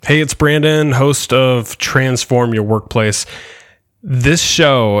Hey, it's Brandon, host of Transform Your Workplace. This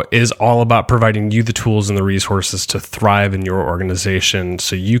show is all about providing you the tools and the resources to thrive in your organization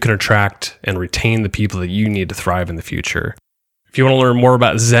so you can attract and retain the people that you need to thrive in the future. If you want to learn more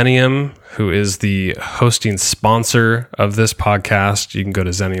about Xenium, who is the hosting sponsor of this podcast, you can go to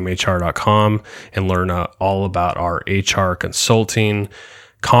xeniumhr.com and learn all about our HR consulting,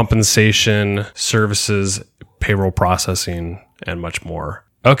 compensation, services, payroll processing, and much more.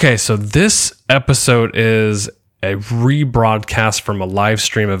 Okay, so this episode is a rebroadcast from a live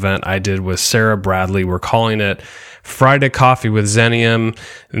stream event I did with Sarah Bradley. We're calling it Friday Coffee with Xenium.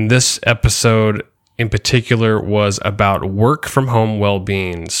 And this episode in particular was about work from home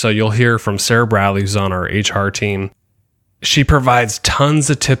well-being. So you'll hear from Sarah Bradley, who's on our HR team. She provides tons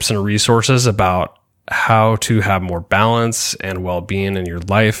of tips and resources about how to have more balance and well-being in your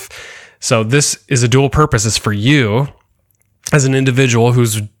life. So this is a dual purpose. It's for you as an individual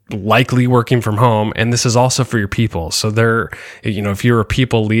who's likely working from home, and this is also for your people. So if you're a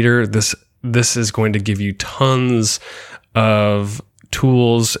people leader, this is going to give you tons of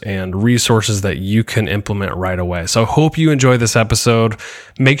tools and resources that you can implement right away. So hope you enjoy this episode.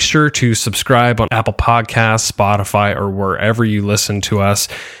 Make sure to subscribe on Apple Podcasts, Spotify, or wherever you listen to us.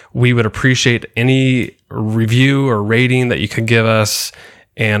 We would appreciate any review or rating that you could give us.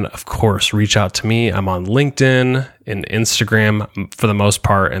 And of course, reach out to me. I'm on LinkedIn and Instagram for the most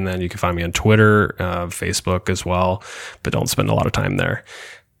part. And then you can find me on Twitter, Facebook as well, but don't spend a lot of time there.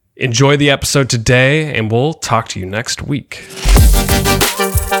 Enjoy the episode today, and we'll talk to you next week.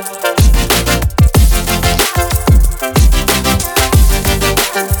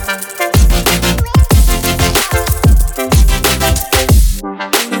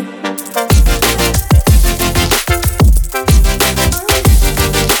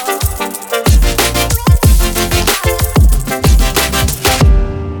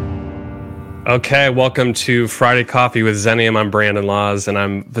 Okay, welcome to Friday Coffee with Xenium. I'm Brandon Laws, and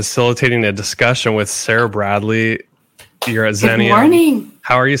I'm facilitating a discussion with Sarah Bradley. You're at Xenium. Good morning.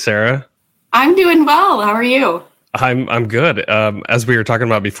 How are you, Sarah? I'm doing well. How are you? I'm good. As we were talking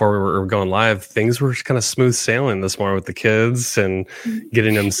about before we were going live, things were kind of smooth sailing this morning with the kids and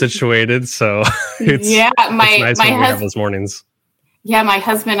getting them situated. So it's nice when we have those mornings. Yeah, my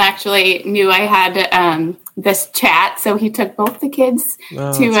husband actually knew I had this chat, so he took both the kids to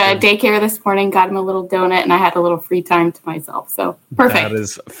daycare this morning, got him a little donut, and I had a little free time to myself. So perfect. That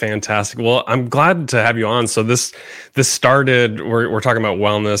is fantastic. Well, I'm glad to have you on. So this started, we're talking about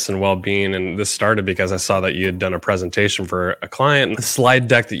wellness and well-being, and this started because I saw that you had done a presentation for a client. The slide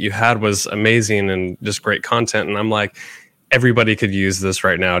deck that you had was amazing and just great content. And I'm like, everybody could use this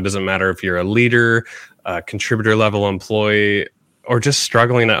right now. It doesn't matter if you're a leader, a contributor level employee, or just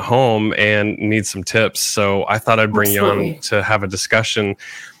struggling at home and need some tips. So I thought I'd bring you on to have a discussion.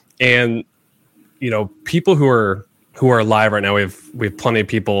 And, people who are live right now, we have plenty of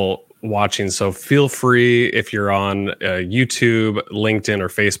people watching. So feel free, if you're on YouTube, LinkedIn, or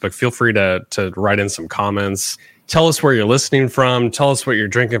Facebook, feel free to write in some comments. Tell us where you're listening from. Tell us what you're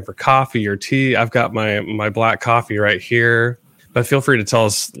drinking for coffee or tea. I've got my black coffee right here, but feel free to tell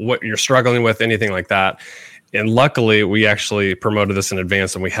us what you're struggling with, anything like that. And luckily, we actually promoted this in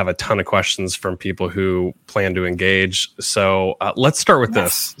advance, and we have a ton of questions from people who plan to engage. So let's start with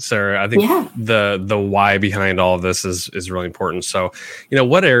this, Sarah. I think the why behind all of this is really important. So,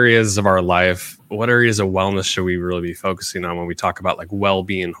 what areas of our life, what areas of wellness should we really be focusing on when we talk about like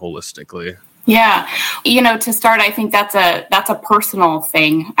well-being holistically? Yeah. To start, I think that's a personal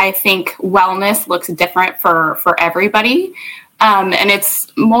thing. I think wellness looks different for everybody. And it's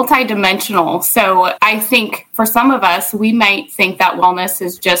multidimensional. So I think for some of us, we might think that wellness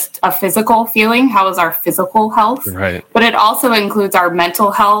is just a physical feeling. How is our physical health? Right. But it also includes our mental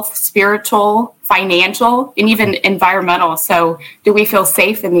health, spiritual, financial, and even environmental. So do we feel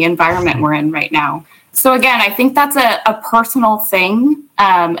safe in the environment we're in right now? So again, I think that's a personal thing.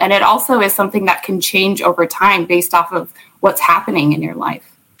 And it also is something that can change over time based off of what's happening in your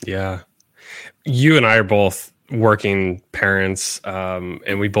life. Yeah. You and I are both working parents,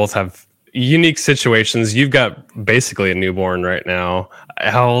 and we both have unique situations. You've got basically a newborn right now.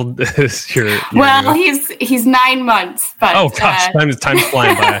 How old is your Well, he's 9 months. But oh gosh, time's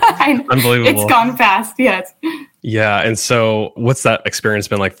flying by. Unbelievable. It's gone fast. Yes. Yeah. And so what's that experience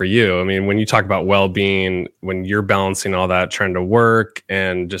been like for you? I mean, when you talk about well-being, when you're balancing all that, trying to work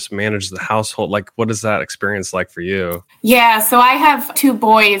and just manage the household, like what is that experience like for you? Yeah, so I have two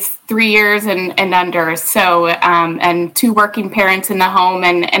boys, 3 years and under. So, and two working parents in the home.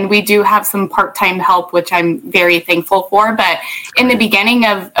 And we do have some part-time help, which I'm very thankful for. But in the beginning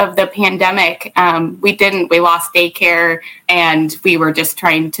of the pandemic, we lost daycare and we were just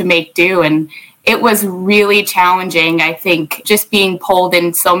trying to make do. And it was really challenging, I think, just being pulled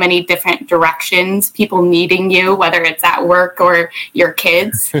in so many different directions, people needing you, whether it's at work or your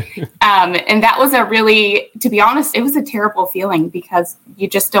kids. And that was to be honest, it was a terrible feeling because you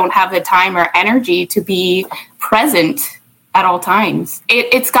just don't have the time or energy to be present at all times.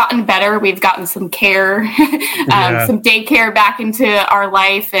 It's gotten better. We've gotten some care, some daycare back into our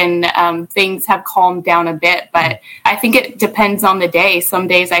life, and things have calmed down a bit. But I think it depends on the day. Some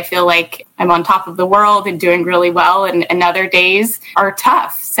days I feel like I'm on top of the world and doing really well, and other days are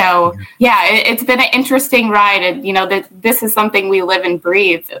tough. So it's been an interesting ride. And, this is something we live and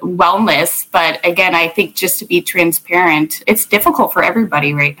breathe, wellness. But again, I think just to be transparent, it's difficult for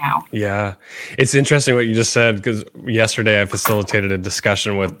everybody right now. Yeah. It's interesting what you just said, because yesterday I facilitated a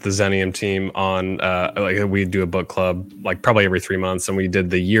discussion with the Zenium team on, we do a book club, like probably every 3 months. And we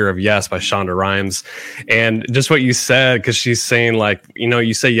did The Year of Yes by Shonda Rhimes. And just what you said, because she's saying like,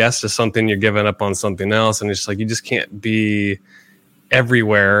 you say yes to something, you're giving up on something else. And it's like, you just can't be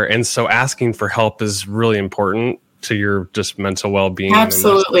everywhere. And so asking for help is really important to your just mental well-being.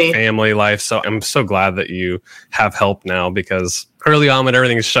 Absolutely. And family life. So I'm so glad that you have help now, because early on when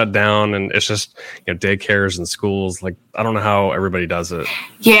everything is shut down and it's just, daycares and schools, like, I don't know how everybody does it.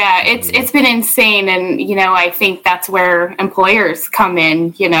 Yeah, it's been insane. And, I think that's where employers come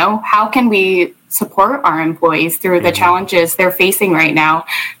in. How can we support our employees through the challenges they're facing right now?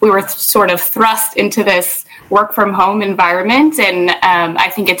 We were sort of thrust into this work from home environment. And I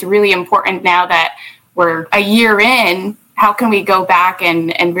think it's really important now that we're a year in, how can we go back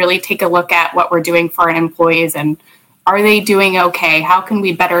and really take a look at what we're doing for our employees, and are they doing okay? How can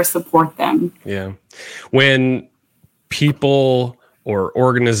we better support them? Yeah. When people or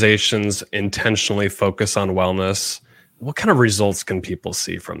organizations intentionally focus on wellness, what kind of results can people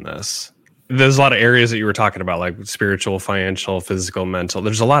see from this? There's a lot of areas that you were talking about, like spiritual, financial, physical, mental.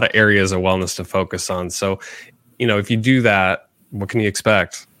 There's a lot of areas of wellness to focus on. So, if you do that, what can you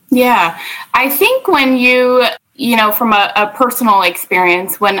expect? Yeah, I think when from a personal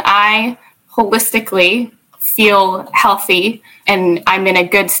experience, when I holistically feel healthy and I'm in a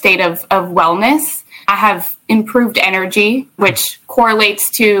good state of wellness, I have improved energy, which correlates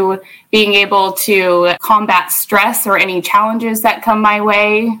to being able to combat stress or any challenges that come my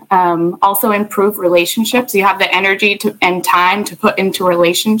way. Also improve relationships. You have the energy and time to put into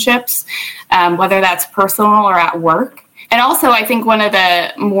relationships, whether that's personal or at work. And also, I think one of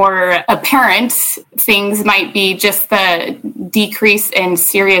the more apparent things might be just the decrease in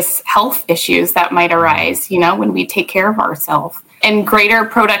serious health issues that might arise, when we take care of ourselves. And greater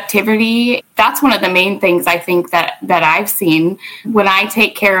productivity, that's one of the main things I think that I've seen. When I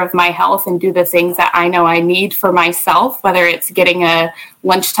take care of my health and do the things that I know I need for myself, whether it's getting a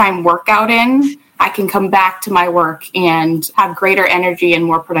lunchtime workout in, I can come back to my work and have greater energy and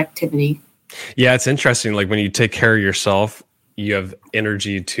more productivity. Yeah, it's interesting. Like when you take care of yourself, you have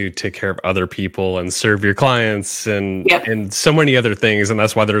energy to take care of other people and serve your clients and so many other things. And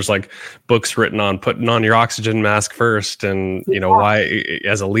that's why there's like books written on putting on your oxygen mask first. And, why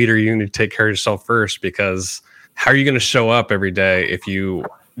as a leader, you need to take care of yourself first, because how are you going to show up every day if you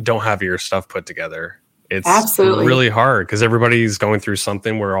don't have your stuff put together? It's Absolutely. Really hard because everybody's going through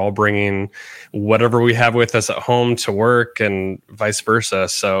something. We're all bringing whatever we have with us at home to work and vice versa.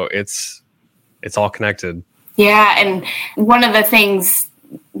 So it's all connected. Yeah. And one of the things,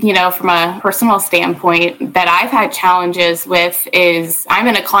 from a personal standpoint that I've had challenges with is I'm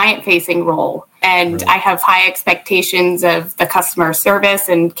in a client-facing role, and I have high expectations of the customer service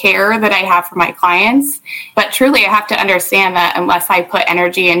and care that I have for my clients. But truly, I have to understand that unless I put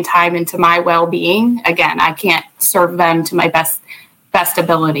energy and time into my well-being, again, I can't serve them to my best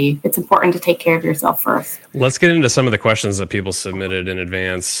ability. It's important to take care of yourself first. Let's get into some of the questions that people submitted in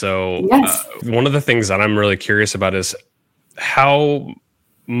advance. So one of the things that I'm really curious about is how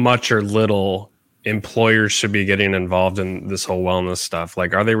much or little employers should be getting involved in this whole wellness stuff.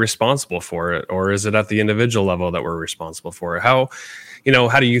 Like, are they responsible for it, or is it at the individual level that we're responsible for it? How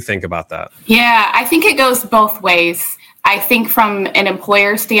do you think about that? Yeah, I think it goes both ways. I think from an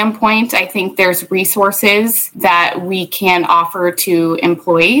employer standpoint, I think there's resources that we can offer to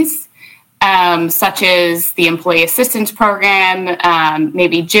employees. such as the employee assistance program,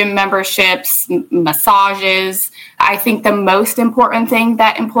 maybe gym memberships, massages. I think the most important thing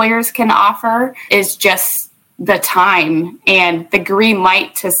that employers can offer is just the time and the green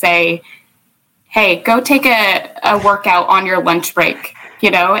light to say, hey, go take a workout on your lunch break,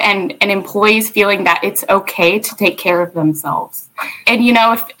 and employees feeling that it's okay to take care of themselves. And,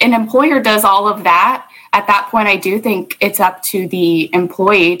 if an employer does all of that, at that point, I do think it's up to the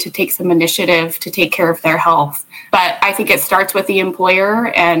employee to take some initiative to take care of their health. But I think it starts with the employer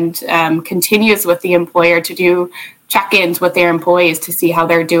and continues with the employer to do check-ins with their employees to see how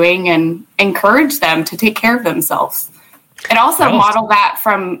they're doing and encourage them to take care of themselves. And also model that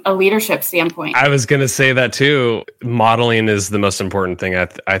from a leadership standpoint. I was going to say that too. Modeling is the most important thing.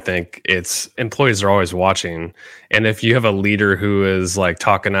 I think employees are always watching. And if you have a leader who is like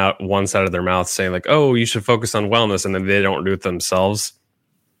talking out one side of their mouth saying like, oh, you should focus on wellness, and then they don't do it themselves.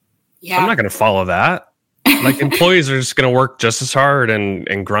 Yeah. I'm not going to follow that. Like employees are just going to work just as hard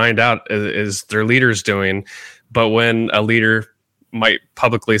and grind out as their leader's doing. But when a leader might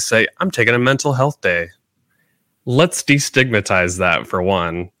publicly say, I'm taking a mental health day, let's destigmatize that for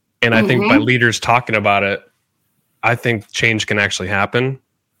one. And I think by leaders talking about it, I think change can actually happen.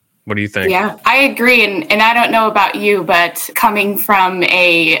 What do you think? Yeah, I agree. And I don't know about you, but coming from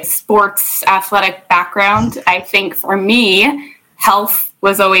a sports athletic background, I think for me, health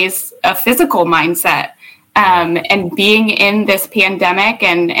was always a physical mindset. And being in this pandemic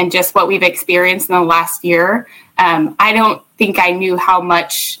and just what we've experienced in the last year, I don't think I knew how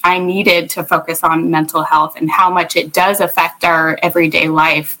much I needed to focus on mental health and how much it does affect our everyday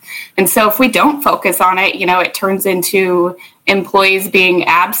life. And so if we don't focus on it, it turns into employees being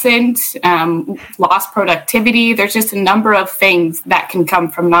absent, lost productivity. There's just a number of things that can come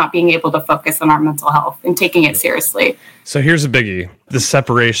from not being able to focus on our mental health and taking it seriously. So here's a biggie: the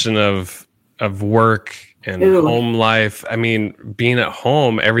separation of work and home life. I mean, being at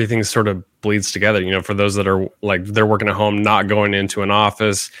home, everything sort of bleeds together. For those that are like, they're working at home, not going into an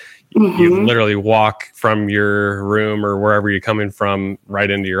office, you literally walk from your room or wherever you're coming from right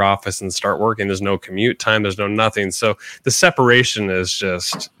into your office and start working. There's no commute time. There's no nothing. So the separation is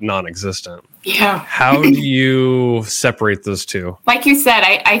just non-existent. Yeah. How do you separate those two? Like you said,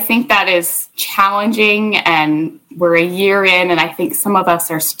 I think that is challenging, and we're a year in, and I think some of us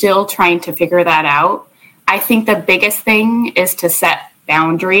are still trying to figure that out. I think the biggest thing is to set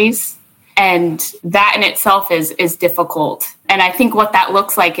boundaries, and that in itself is difficult. And I think what that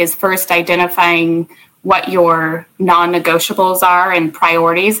looks like is first identifying what your non-negotiables are and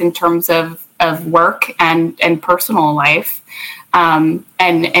priorities in terms of work and personal life,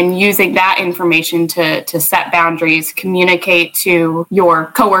 and using that information to set boundaries, communicate to your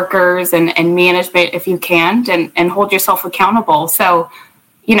coworkers and management if you can, and hold yourself accountable. So,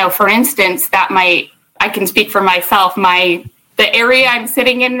 for instance, I can speak for myself. The area I'm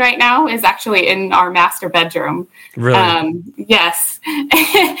sitting in right now is actually in our master bedroom. Really? Yes.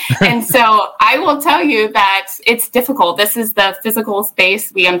 And so I will tell you that it's difficult. This is the physical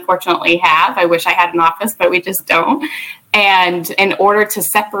space we unfortunately have. I wish I had an office, but we just don't. And in order to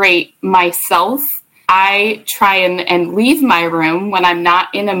separate myself, I try and leave my room when I'm not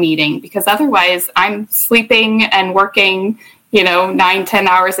in a meeting, because otherwise I'm sleeping and working 9-10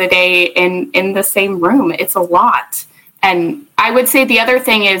 hours a day in the same room. It's a lot. And I would say the other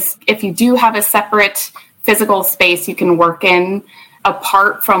thing is, if you do have a separate physical space you can work in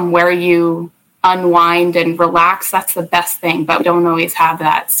apart from where you unwind and relax, that's the best thing, but we don't always have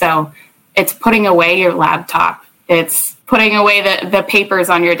that. So it's putting away your laptop. It's putting away the papers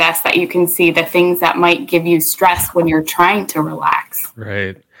on your desk that you can see, the things that might give you stress when you're trying to relax.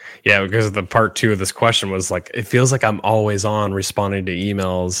 Right. Yeah, because the part 2 of this question was like, it feels like I'm always on responding to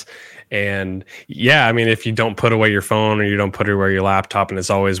emails. And yeah, I mean, if you don't put away your phone or you don't put away your laptop and it's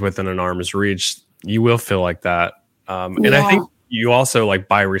always within an arm's reach, you will feel like that. And I think you also, like,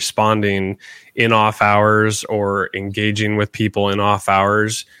 by responding in off hours or engaging with people in off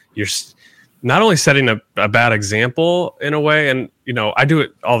hours, you're not only setting a bad example in a way, and I do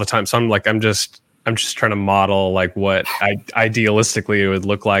it all the time. So I'm just trying to model like what idealistically it would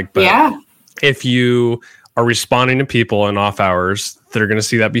look like. But if you are responding to people in off hours, they're going to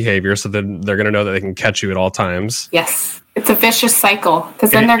see that behavior. So then they're going to know that they can catch you at all times. Yes. It's a vicious cycle,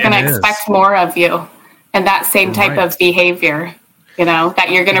 because then they're going to expect more of you and that same type of behavior, that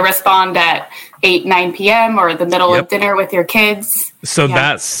you're going to respond at 8-9 p.m. or the middle of dinner with your kids. So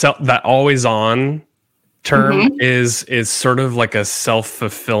that always on term is sort of like a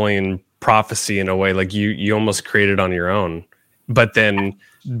self-fulfilling prophecy in a way. Like you almost create it on your own, but then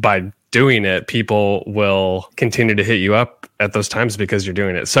by doing it, people will continue to hit you up at those times because you're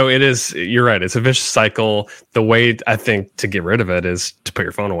doing it. So you're right. It's a vicious cycle. The way I think to get rid of it is to put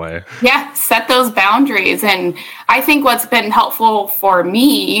your phone away. Yeah, set those boundaries. And I think what's been helpful for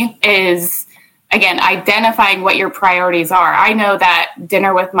me is, again, identifying what your priorities are. I know that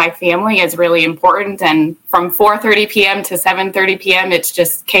dinner with my family is really important. And from 4:30 p.m. to 7:30 p.m., it's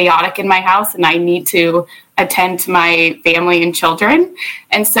just chaotic in my house. And I need to attend to my family and children.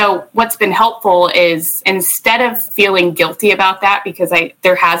 And so what's been helpful is, instead of feeling guilty about that, because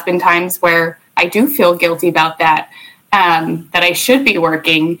there has been times where I do feel guilty about that, that I should be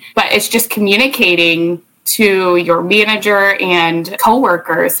working, but it's just communicating to your manager and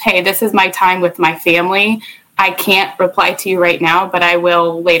coworkers, hey, this is my time with my family. I can't reply to you right now, but I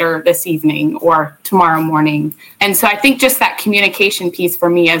will later this evening or tomorrow morning. And so I think just that communication piece for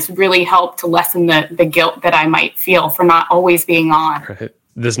me has really helped to lessen the guilt that I might feel for not always being on. Right.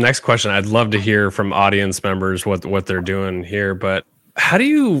 This next question, I'd love to hear from audience members what they're doing here, but how do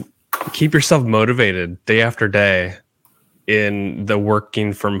you keep yourself motivated day after day in the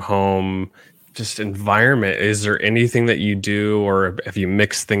working from home just environment? Is there anything that you do, or have you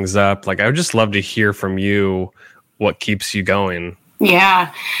mixed things up? Like, I would just love to hear from you what keeps you going.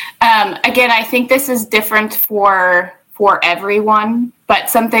 Yeah. Again, I think this is different for everyone, but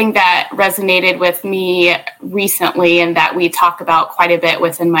something that resonated with me recently and that we talk about quite a bit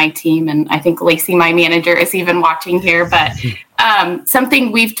within my team, and I think Lacey, my manager, is even watching here, but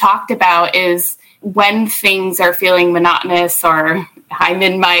something we've talked about is when things are feeling monotonous, or I'm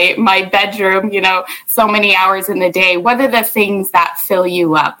in my bedroom, so many hours in the day, what are the things that fill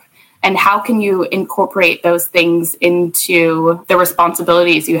you up? And how can you incorporate those things into the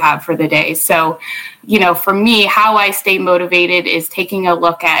responsibilities you have for the day? So, for me, how I stay motivated is taking a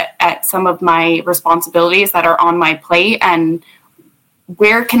look at some of my responsibilities that are on my plate, and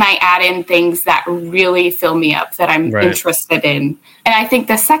where can I add in things that really fill me up, that I'm interested in? And I think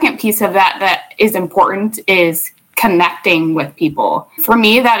the second piece of that is important is connecting with people. For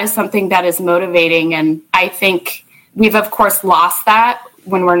me, that is something that is motivating. And I think we've, of course, lost that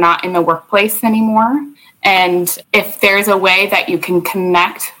when we're not in the workplace anymore. And if there's a way that you can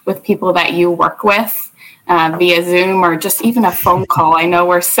connect with people that you work with via Zoom or just even a phone call, I know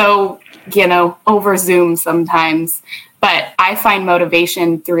we're so, over Zoom sometimes, but I find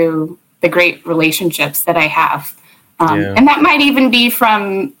motivation through the great relationships that I have. And that might even be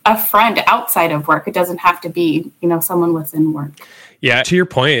from a friend outside of work. It doesn't have to be, someone within work. Yeah. To your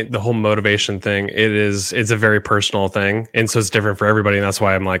point, the whole motivation thing, it's a very personal thing. And so it's different for everybody. And that's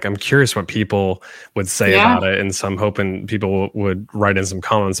why I'm curious what people would say about it. And so I'm hoping people would write in some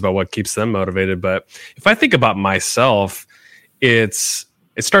comments about what keeps them motivated. But if I think about myself, it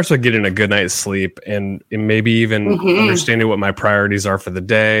starts with getting a good night's sleep and maybe even understanding what my priorities are for the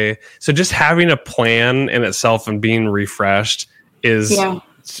day. So just having a plan in itself and being refreshed is,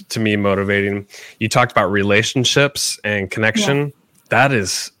 to me, motivating. You talked about relationships and connection. Yeah. That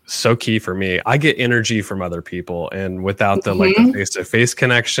is so key for me. I get energy from other people, and without the the face-to-face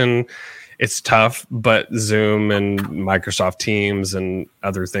connection, it's tough. But Zoom and Microsoft Teams and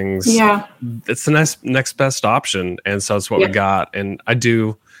other things, it's the next best option. And so it's what we got. And I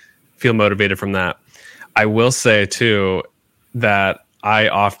do feel motivated from that. I will say too that I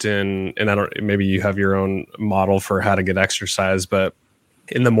often, and maybe you have your own model for how to get exercise, but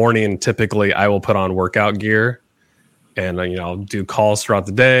in the morning, typically I will put on workout gear. And I'll do calls throughout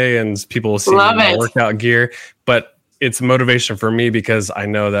the day, and people will see my workout gear. But it's motivation for me because I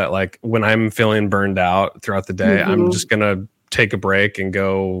know that, like, when I'm feeling burned out throughout the day, I'm just gonna take a break and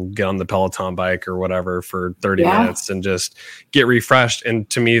go get on the Peloton bike or whatever for 30 minutes and just get refreshed. And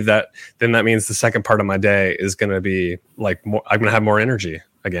to me, that means the second part of my day is gonna be like more. I'm gonna have more energy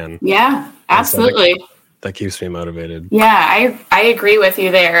again. Yeah, absolutely. So that keeps me motivated. Yeah, I agree with you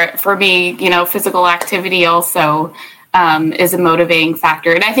there. For me, physical activity also is a motivating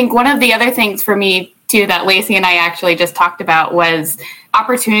factor. And I think one of the other things for me too that Lacey and I actually just talked about was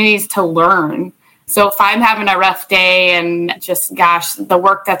opportunities to learn. So if I'm having a rough day and just, the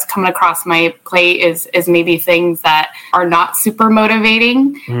work that's coming across my plate is maybe things that are not super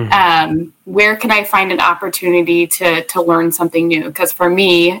motivating, where can I find an opportunity to learn something new? Because for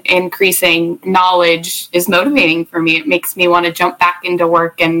me, increasing knowledge is motivating for me. It makes me want to jump back into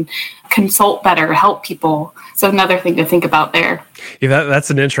work and consult better, help people. So another thing to think about there. Yeah, that's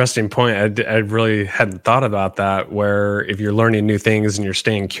an interesting point. I really hadn't thought about that, where if you're learning new things and you're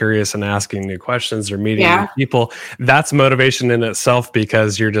staying curious and asking new questions or meeting new people, that's motivation in itself,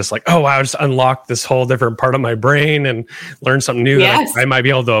 because you're just like, oh, I just unlocked this whole different part of my brain and learned something new that I might be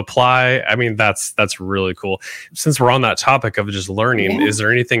able to apply. I mean, that's really cool. Since we're on that topic of just learning, is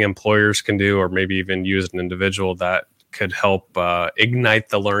there anything employers can do, or maybe even you as an individual, that could help ignite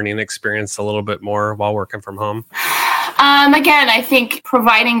the learning experience a little bit more while working from home? Again, I think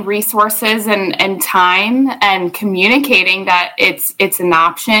providing resources and time and communicating that it's an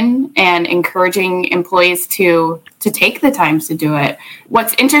option and encouraging employees to take the time to do it.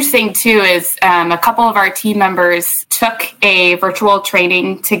 What's interesting too is a couple of our team members took a virtual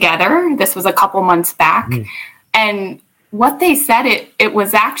training together. This was a couple months back. And what they said, it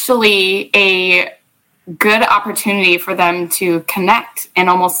was actually a good opportunity for them to connect and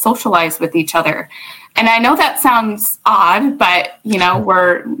almost socialize with each other. And I know that sounds odd, but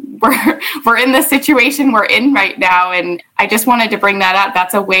we're in the situation we're in right now, and I just wanted to bring that up.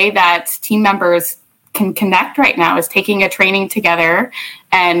 That's a way that team members can connect right now, is taking a training together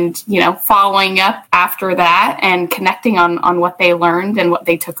and following up after that and connecting on what they learned and what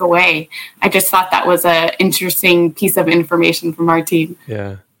they took away. I just thought that was an interesting piece of information from our team.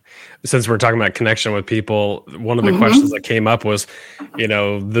 Yeah. Since we're talking about connection with people, one of the questions that came up was,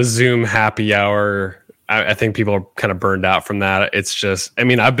 the Zoom happy hour. I think people are kind of burned out from that. It's just,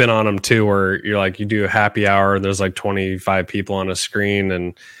 I've been on them too, where you're like, you do a happy hour and there's like 25 people on a screen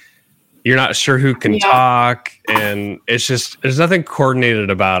and you're not sure who can talk. And it's just, there's nothing coordinated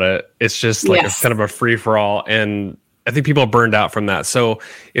about it. It's just like it's kind of a free for all. And I think people are burned out from that. So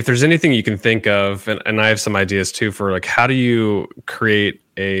if there's anything you can think of, and I have some ideas too for like, how do you create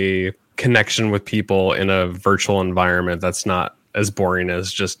a connection with people in a virtual environment that's not as boring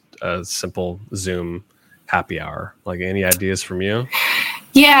as just a simple Zoom happy hour? Like, any ideas from you?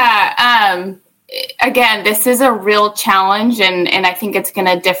 Yeah. Again, this is a real challenge, and I think it's going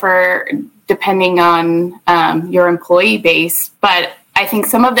to differ depending on your employee base. But I think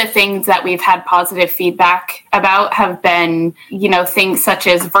some of the things that we've had positive feedback about have been, things such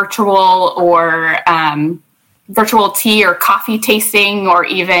as virtual or virtual tea or coffee tasting, or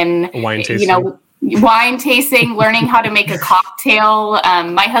even wine tasting. Wine tasting, learning how to make a cocktail.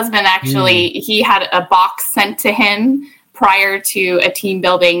 My husband actually, he had a box sent to him prior to a team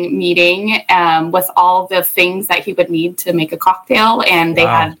building meeting with all the things that he would need to make a cocktail. And they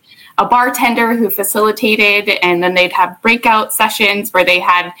had a bartender who facilitated, and then they'd have breakout sessions where they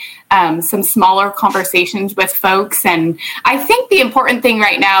had some smaller conversations with folks. And I think the important thing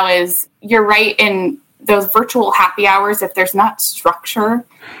right now is, you're right, in those virtual happy hours, if there's not structure,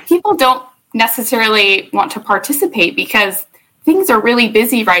 people don't necessarily want to participate because things are really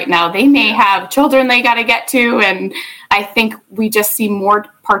busy right now. They may have children they got to get to. And I think we just see more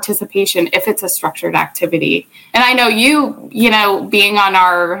participation if it's a structured activity. And I know you being on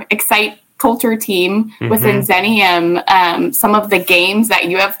our Excite culture team within Xenium, some of the games that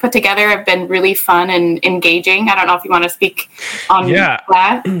you have put together have been really fun and engaging. I don't know if you want to speak on that.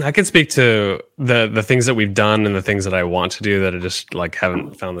 I can speak to the things that we've done and the things that I want to do that I just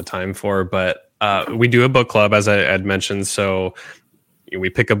haven't found the time for. But we do a book club, as I had mentioned. So we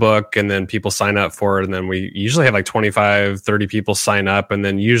pick a book and then people sign up for it. And then we usually have 25, 30 people sign up. And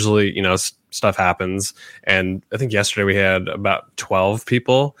then usually, stuff happens. And I think yesterday we had about 12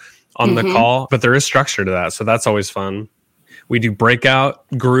 people on the call, but there is structure to that. So that's always fun. We do breakout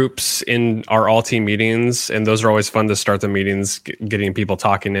groups in our all team meetings, and those are always fun to start the meetings, getting people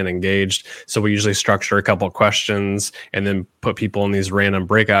talking and engaged. So we usually structure a couple of questions and then put people in these random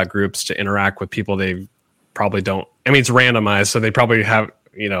breakout groups to interact with people they probably don't. It's randomized, so they probably have,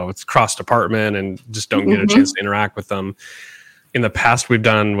 it's cross department and just don't get a chance to interact with them. In the past, we've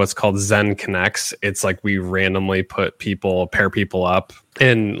done what's called Zen Connects. It's like we randomly pair people up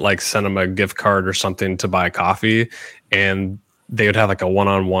and send them a gift card or something to buy coffee. And they would have a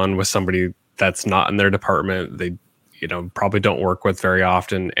one-on-one with somebody that's not in their department. They, probably don't work with very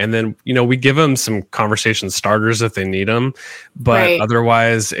often. And then, we give them some conversation starters if they need them. But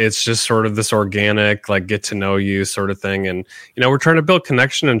otherwise, it's just sort of this organic, get to know you sort of thing. And, we're trying to build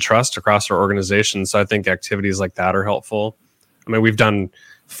connection and trust across our organization. So I think activities like that are helpful. We've done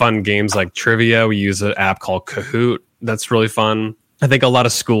fun games like trivia. We use an app called Kahoot. That's really fun. I think a lot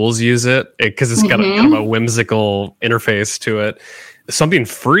of schools use it because it's got kind of a whimsical interface to it. Something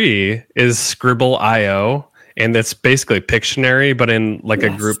free is Scribble.io, and it's basically Pictionary, but in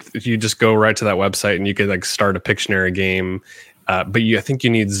a group. You just go right to that website and you could start a Pictionary game. But I think you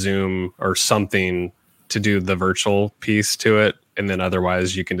need Zoom or something to do the virtual piece to it, and then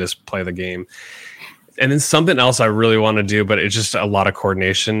otherwise you can just play the game. And then something else I really want to do, but it's just a lot of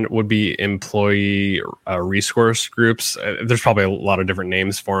coordination, would be employee resource groups. There's probably a lot of different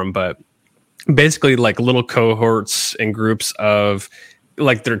names for them, but basically little cohorts and groups of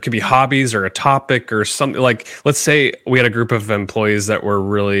there could be hobbies or a topic or something. Let's say we had a group of employees that were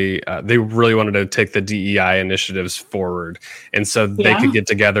really, they really wanted to take the DEI initiatives forward. And so they could get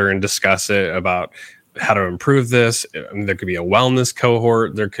together and discuss it about how to improve this. I mean, there could be a wellness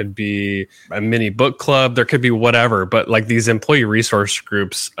cohort. There could be a mini book club. There could be whatever. But like these employee resource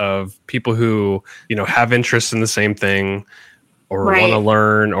groups of people who, have interest in the same thing or want to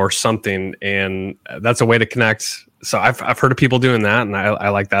learn or something. And that's a way to connect. So I've heard of people doing that, and I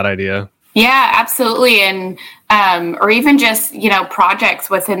like that idea. Yeah, absolutely. And, or even just, projects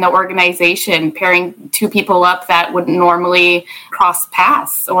within the organization, pairing two people up that wouldn't normally cross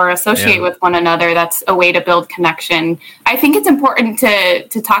paths or associate with one another. That's a way to build connection. I think it's important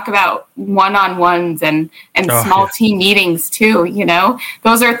to talk about one-on-ones and small team meetings too.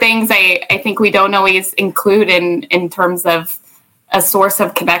 Those are things I think we don't always include in terms of a source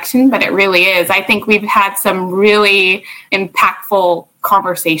of connection, but it really is. I think we've had some really impactful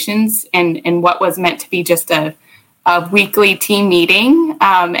conversations in what was meant to be just a weekly team meeting.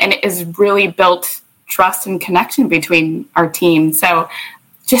 And it has really built trust and connection between our team. So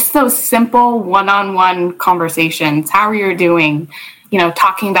just those simple one-on-one conversations, how are you doing,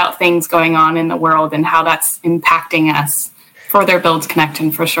 talking about things going on in the world and how that's impacting us, further builds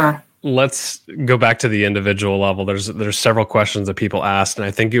connection for sure. Let's go back to the individual level. There's several questions that people asked, and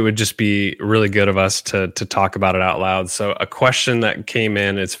I think it would just be really good of us to talk about it out loud. So a question that came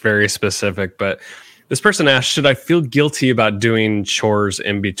in, it's very specific, but this person asked, should I feel guilty about doing chores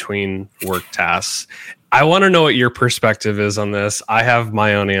in between work tasks? I want to know what your perspective is on this. I have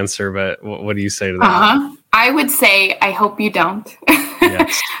my own answer, but what do you say to that? I would say, I hope you don't.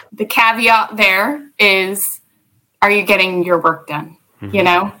 Yes. The caveat there is, are you getting your work done?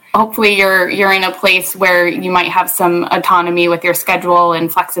 Mm-hmm. Hopefully you're in a place where you might have some autonomy with your schedule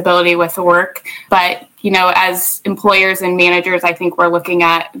and flexibility with the work. But, as employers and managers, I think we're looking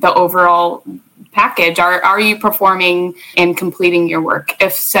at the overall package. Are you performing and completing your work?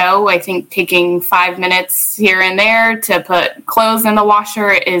 If so, I think taking 5 minutes here and there to put clothes in the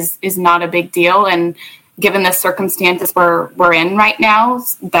washer is not a big deal. And given the circumstances we're in right now,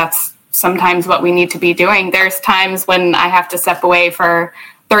 that's sometimes what we need to be doing. There's times when I have to step away for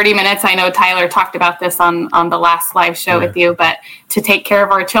 30 minutes. I know Tyler talked about this on the last live show with you, but to take care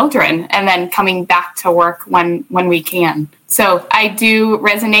of our children and then coming back to work when we can. So I do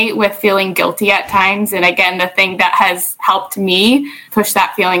resonate with feeling guilty at times. And again, the thing that has helped me push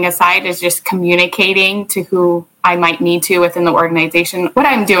that feeling aside is just communicating to who I might need to within the organization what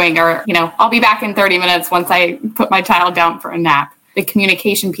I'm doing, or, I'll be back in 30 minutes once I put my child down for a nap. The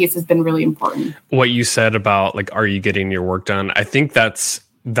communication piece has been really important. What you said about are you getting your work done? I think that's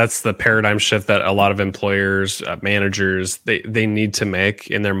the paradigm shift that a lot of employers, managers, they need to make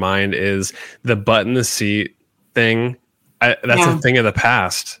in their mind is the butt in the seat thing. That's a thing of the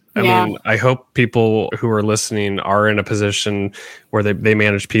past. I mean, I hope people who are listening are in a position where they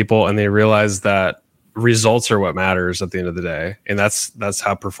manage people and they realize that results are what matters at the end of the day. And that's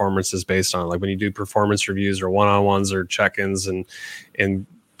how performance is based on. Like when you do performance reviews or one-on-ones or check-ins and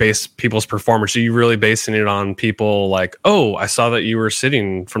base people's performance, are you really basing it on people like, oh, I saw that you were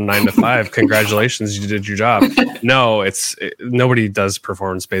sitting from 9 to 5. Congratulations, you did your job. No, nobody does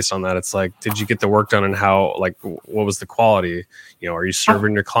performance based on that. It's like, did you get the work done and how, what was the quality? Are you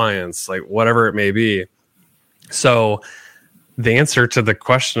serving your clients? Whatever it may be. So the answer to the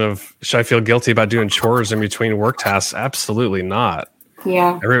question of, should I feel guilty about doing chores in between work tasks? Absolutely not.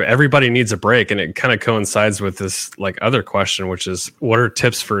 Yeah. Everybody needs a break. And it kind of coincides with this other question, which is, what are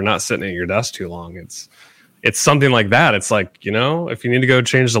tips for not sitting at your desk too long? It's something like that. It's if you need to go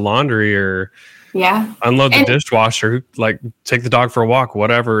change the laundry or unload the dishwasher, take the dog for a walk,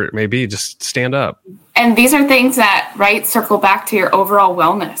 whatever it may be, just stand up. And these are things that, circle back to your overall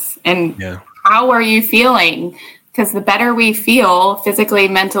wellness and how are you feeling? Because the better we feel physically,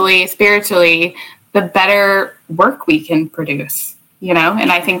 mentally, spiritually, the better work we can produce, and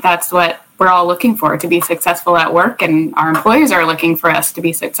I think that's what we're all looking for, to be successful at work, and our employers are looking for us to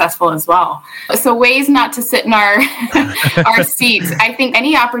be successful as well. So ways not to sit in our our seats. I think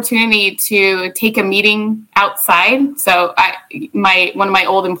any opportunity to take a meeting outside. So one of my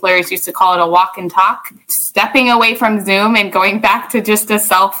old employers used to call it a walk and talk, stepping away from Zoom and going back to just a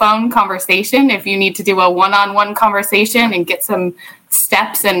cell phone conversation. If you need to do a one-on-one conversation and get some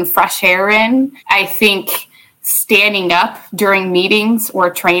steps and fresh air in, I think standing up during meetings or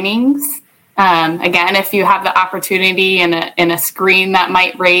trainings. Again, if you have the opportunity in a screen that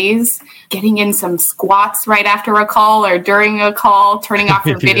might raise, getting in some squats right after a call or during a call, turning off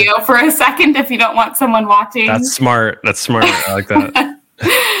your video for a second if you don't want someone watching. That's smart. I like that.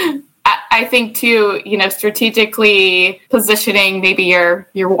 I think too, strategically positioning maybe your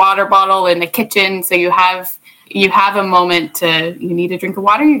water bottle in the kitchen so you have you have a moment you need a drink of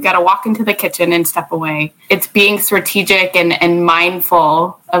water, you got to walk into the kitchen and step away. It's being strategic and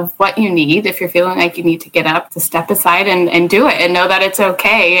mindful of what you need. If you're feeling like you need to get up, to step aside and do it and know that it's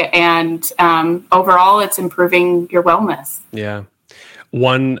okay. And overall, it's improving your wellness. Yeah.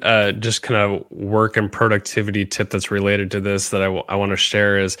 One just kind of work and productivity tip that's related to this that I want to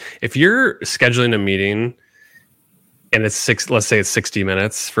share is if you're scheduling a meeting and let's say it's 60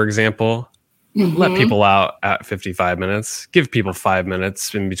 minutes, for example, let people out at 55 minutes, give people 5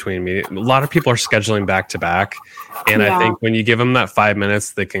 minutes in between meetings. A lot of people are scheduling back to back. And I think when you give them that 5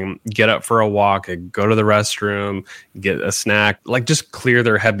 minutes, they can get up for a walk, go to the restroom, get a snack, like just clear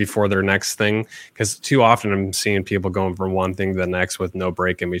their head before their next thing. Because too often I'm seeing people going from one thing to the next with no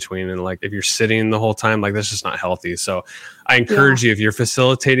break in between. And like, if you're sitting the whole time, like that's just not healthy. So I encourage you, if you're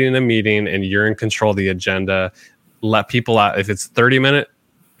facilitating a meeting and you're in control of the agenda, let people out. If it's 30-minute,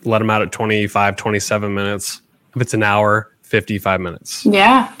 let them out at 25, 27 minutes. If it's an hour, 55 minutes.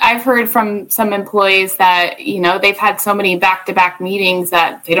 Yeah. I've heard from some employees that, they've had so many back-to-back meetings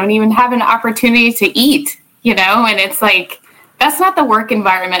that they don't even have an opportunity to eat, and it's like, that's not the work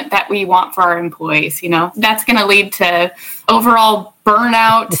environment that we want for our employees. That's going to lead to overall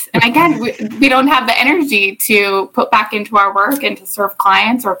burnout. And again, we don't have the energy to put back into our work and to serve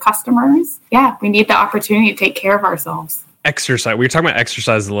clients or customers. Yeah. We need the opportunity to take care of ourselves. Exercise. We were talking about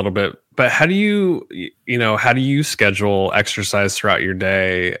exercise a little bit, but how do you schedule exercise throughout your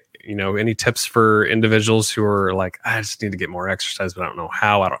day? Any tips for individuals who are like, I just need to get more exercise, but I don't know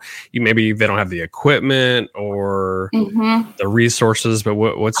how. Maybe they don't have the equipment or the resources, but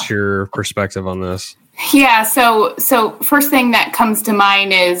what's your perspective on this? Yeah. So first thing that comes to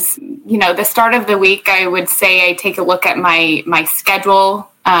mind is, the start of the week, I would say I take a look at my schedule,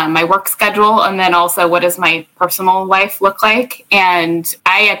 my work schedule, and then also what does my personal life look like? And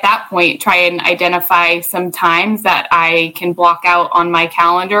I, at that point, try and identify some times that I can block out on my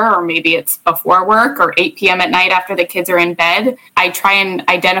calendar, or maybe it's before work or 8 p.m. at night after the kids are in bed. I try and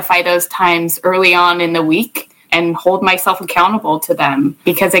identify those times early on in the week and hold myself accountable to them.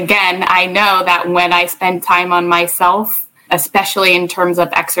 Because again, I know that when I spend time on myself, especially in terms of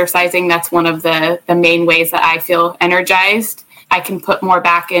exercising, that's one of the main ways that I feel energized. I can put more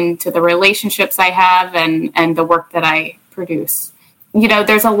back into the relationships I have and the work that I produce.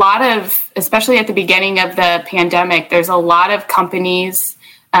 There's a lot of, especially at the beginning of the pandemic, there's a lot of companies,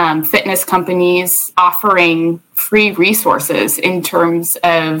 fitness companies offering free resources in terms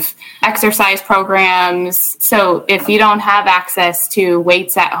of exercise programs. So if you don't have access to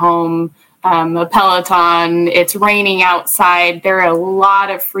weights at home, a Peloton, it's raining outside, there are a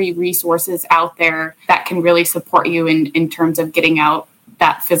lot of free resources out there that can really support you in terms of getting out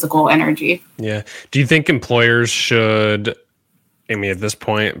that physical energy. Yeah. Do you think employers should, at this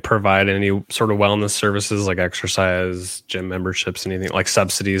point, provide any sort of wellness services like exercise, gym memberships, anything like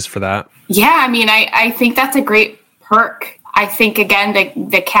subsidies for that? Yeah. I think that's a great perk. I think, again,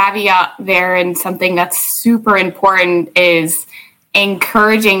 the caveat there, and something that's super important, is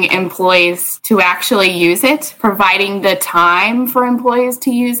encouraging employees to actually use it, providing the time for employees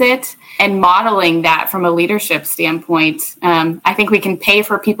to use it, and modeling that from a leadership standpoint. I think we can pay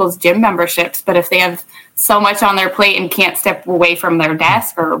for people's gym memberships, but if they have so much on their plate and can't step away from their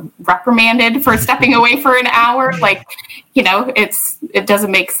desk or reprimanded for stepping away for an hour, it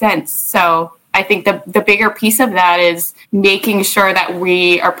doesn't make sense. So I think the bigger piece of that is making sure that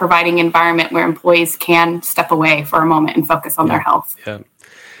we are providing an environment where employees can step away for a moment and focus on their health. Yeah.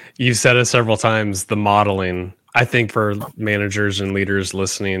 You've said it several times, the modeling. I think for managers and leaders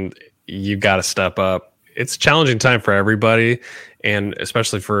listening, you've got to step up. It's a challenging time for everybody, and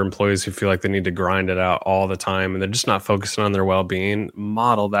especially for employees who feel like they need to grind it out all the time and they're just not focusing on their well-being.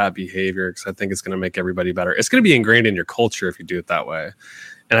 Model that behavior, because I think it's going to make everybody better. It's going to be ingrained in your culture if you do it that way.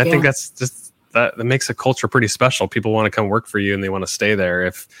 And I think that's just, that makes a culture pretty special. People want to come work for you and they want to stay there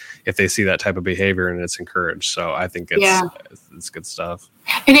if they see that type of behavior and it's encouraged. So I think it's good stuff.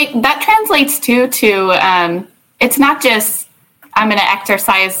 And that translates to it's not just, I'm going to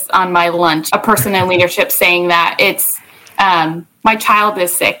exercise on my lunch. A person in leadership saying that, it's my child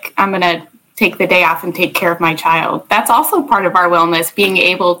is sick, I'm going to take the day off and take care of my child. That's also part of our wellness, being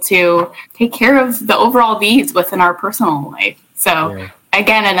able to take care of the overall needs within our personal life. So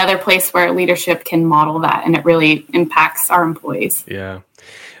again, another place where leadership can model that, and it really impacts our employees. Yeah.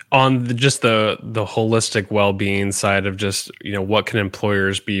 On the holistic well-being side of just, what can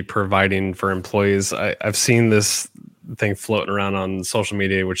employers be providing for employees? I've seen this thing floating around on social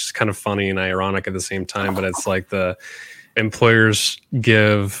media, which is kind of funny and ironic at the same time, but it's like the employers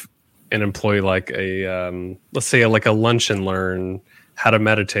give an employee like a, let's say like a lunch and learn how to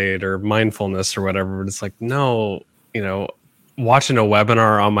meditate or mindfulness or whatever. But it's like, no, watching a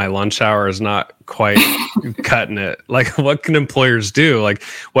webinar on my lunch hour is not quite cutting it. Like, what can employers do? Like,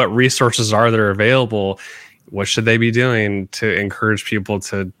 what resources are there available? What should they be doing to encourage people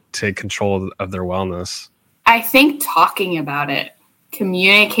to take control of their wellness? I think talking about it,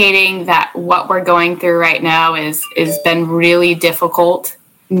 communicating that what we're going through right now is been really difficult,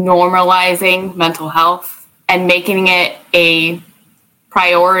 normalizing mental health and making it a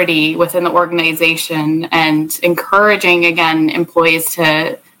priority within the organization, and encouraging again employees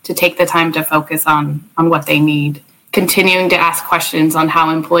to take the time to focus on what they need. Continuing to ask questions on how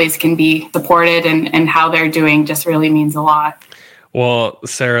employees can be supported and how they're doing just really means a lot. Well,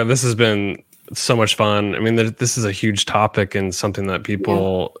 Sarah, this has been so much fun. I mean, this is a huge topic and something that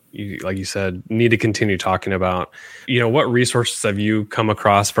people, like you said, need to continue talking about. What resources have you come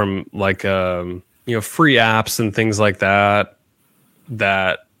across from like, free apps and things like that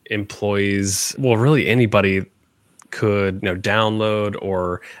employees, well, really anybody could download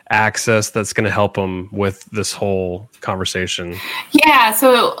or access that's going to help them with this whole conversation? Yeah,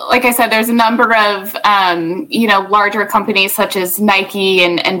 so like I said, there's a number of larger companies such as Nike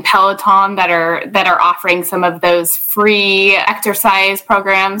and Peloton that are offering some of those free exercise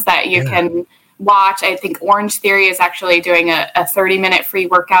programs that you can watch. I think Orange Theory is actually doing a 30-minute free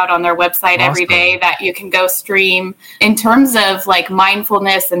workout on their website every day that you can go stream. In terms of like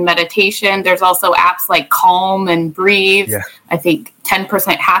mindfulness and meditation, there's also apps like Calm and Breathe. Yeah. I think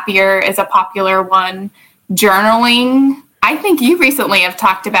 10% Happier is a popular one. Journaling. I think you recently have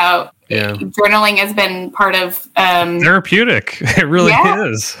talked about journaling has been part of therapeutic. It really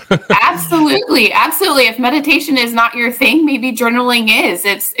is. Absolutely. If meditation is not your thing, maybe journaling is.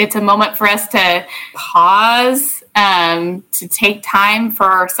 It's a moment for us to pause, to take time for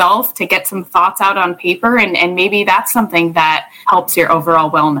ourselves, to get some thoughts out on paper, and maybe that's something that helps your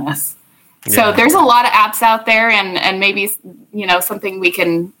overall wellness. Yeah. So there's a lot of apps out there, and maybe something we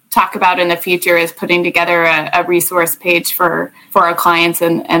can talk about in the future is putting together a resource page for our clients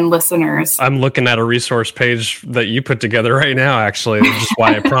and listeners. I'm looking at a resource page that you put together right now, actually, which is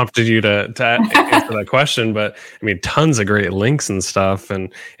why I prompted you to answer that question. But I mean, tons of great links and stuff.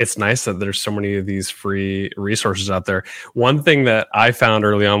 And it's nice that there's so many of these free resources out there. One thing that I found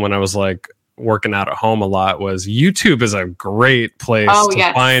early on when I was like working out at home a lot was YouTube is a great place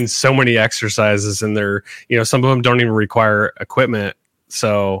to find so many exercises, and they're, some of them don't even require equipment.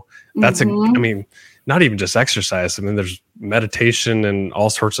 So that's not even just exercise. I mean, there's meditation and all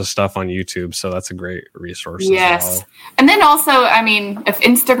sorts of stuff on YouTube. So that's a great resource. Yes. As well. And then also, I mean, if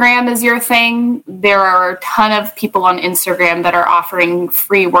Instagram is your thing, there are a ton of people on Instagram that are offering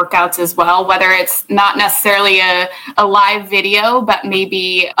free workouts as well, whether it's not necessarily a live video, but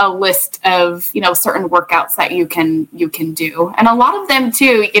maybe a list of, certain workouts that you can do. And a lot of them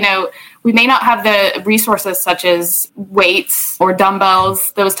too, we may not have the resources such as weights or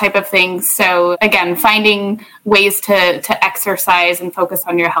dumbbells, those type of things. So again, finding ways to exercise and focus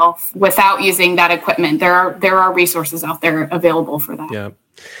on your health without using that equipment. There are resources out there available for that. Yeah.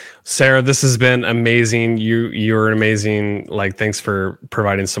 Sarah, this has been amazing. You're an amazing, thanks for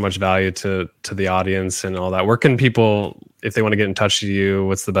providing so much value to the audience and all that. Where can people, if they want to get in touch with you,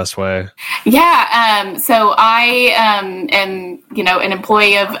 what's the best way? Yeah. So I am, an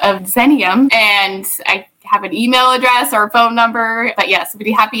employee of Xenium, and I have an email address or phone number. But yes, we'd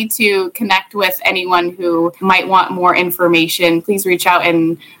be happy to connect with anyone who might want more information. Please reach out,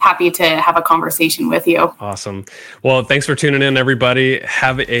 and happy to have a conversation with you. Awesome. Well, thanks for tuning in, everybody.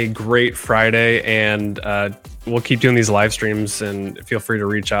 Have a great Friday, and we'll keep doing these live streams, and feel free to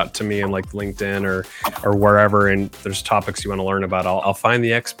reach out to me on LinkedIn or wherever. And there's topics you want to learn about, I'll find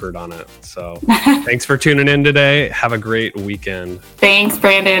the expert on it. So thanks for tuning in today. Have a great weekend. Thanks,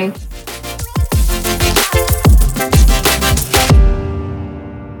 Brandon.